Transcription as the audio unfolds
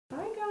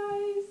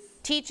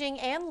Teaching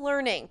and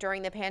learning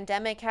during the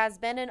pandemic has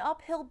been an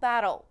uphill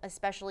battle,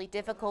 especially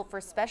difficult for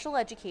special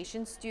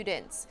education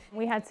students.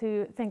 We had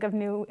to think of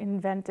new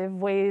inventive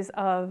ways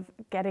of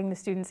getting the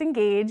students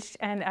engaged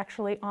and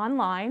actually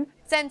online.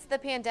 Since the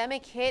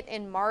pandemic hit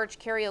in March,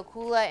 Carrie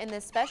Okula and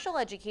the special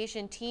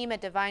education team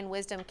at Divine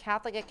Wisdom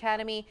Catholic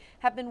Academy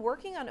have been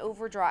working on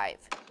overdrive.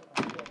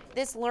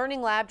 This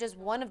learning lab just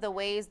one of the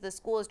ways the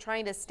school is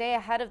trying to stay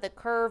ahead of the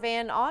curve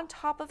and on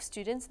top of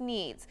students'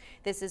 needs.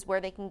 This is where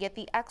they can get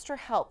the extra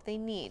help they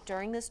need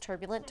during this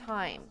turbulent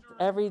time.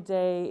 Every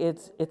day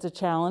it's a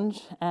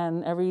challenge,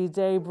 and every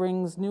day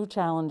brings new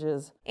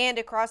challenges. And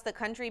across the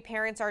country,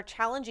 parents are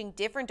challenging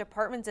different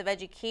departments of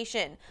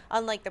education.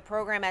 Unlike the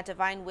program at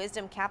Divine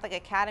Wisdom Catholic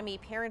Academy,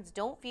 parents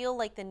don't feel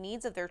like the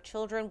needs of their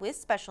children with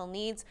special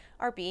needs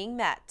are being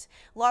met.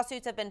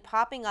 Lawsuits have been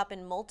popping up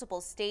in multiple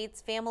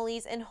states.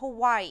 Families in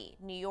Hawaii,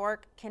 New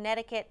York,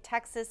 Connecticut,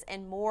 Texas,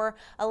 and more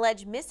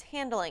allege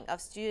mishandling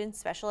of students'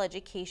 special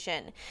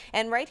education.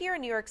 And right here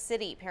in New York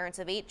City, parents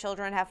of 8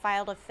 children have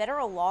filed a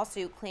federal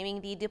lawsuit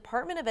claiming the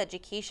Department of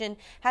Education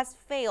has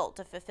failed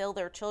to fulfill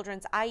their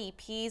children's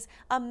IEPs,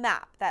 a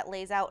map that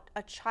lays out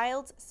a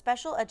child's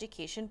special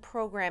education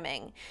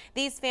programming.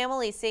 These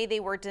families say they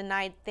were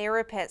denied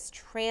therapists,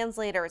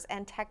 translators,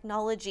 and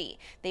technology.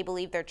 They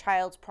believe their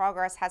child's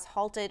progress has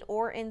halted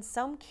or in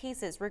some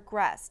cases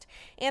regressed.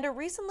 And a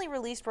recently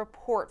released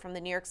report from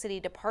the New York City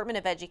Department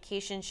of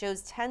Education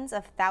shows tens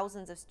of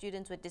thousands of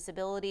students with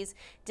disabilities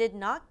did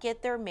not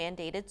get their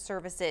mandated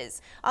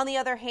services. On the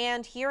other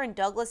hand, here in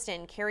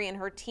Douglaston, Carrie and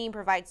her team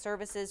provide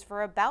services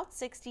for about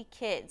 60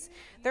 kids.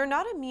 They're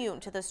not immune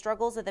to the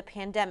struggles of the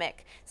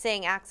pandemic,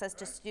 saying access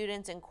to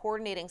students and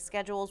coordinating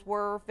schedules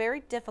were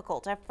very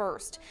difficult at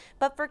first.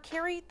 But for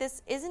Carrie,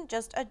 this isn't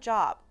just a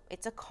job,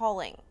 it's a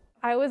calling.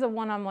 I was a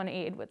one-on-one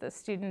aide with a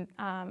student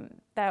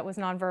that was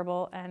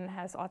nonverbal and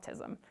has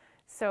autism.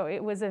 So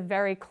it was a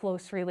very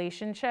close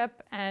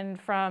relationship, and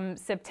from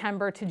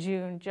September to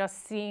June,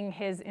 just seeing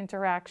his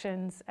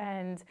interactions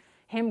and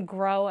him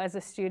grow as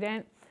a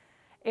student,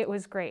 it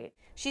was great.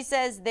 She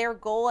says their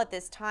goal at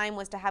this time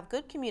was to have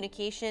good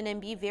communication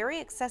and be very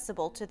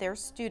accessible to their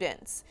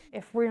students.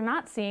 If we're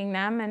not seeing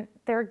them, and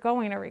they're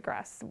going to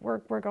regress,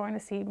 we're going to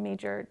see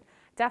major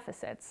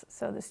deficits.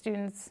 So the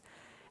students,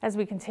 as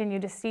we continue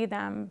to see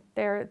them,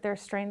 their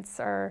strengths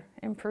are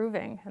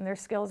improving and their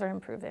skills are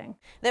improving.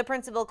 The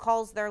principal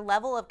calls their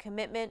level of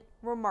commitment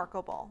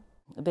remarkable.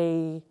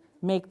 They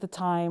make the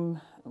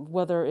time,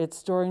 whether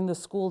it's during the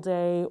school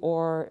day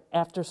or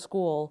after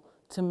school,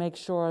 to make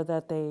sure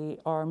that they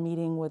are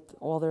meeting with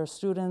all their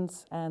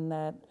students and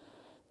that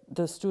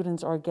the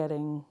students are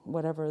getting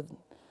whatever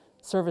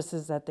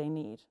services that they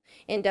need.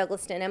 In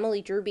Douglaston,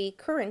 Emily Drewby,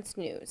 Currents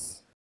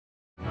News.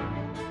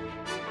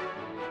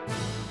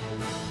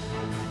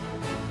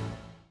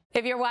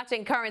 If you're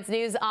watching Currents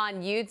News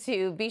on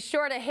YouTube, be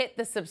sure to hit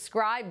the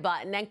subscribe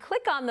button and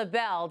click on the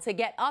bell to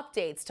get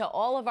updates to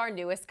all of our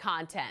newest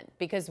content,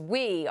 because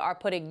we are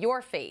putting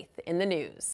your faith in the news.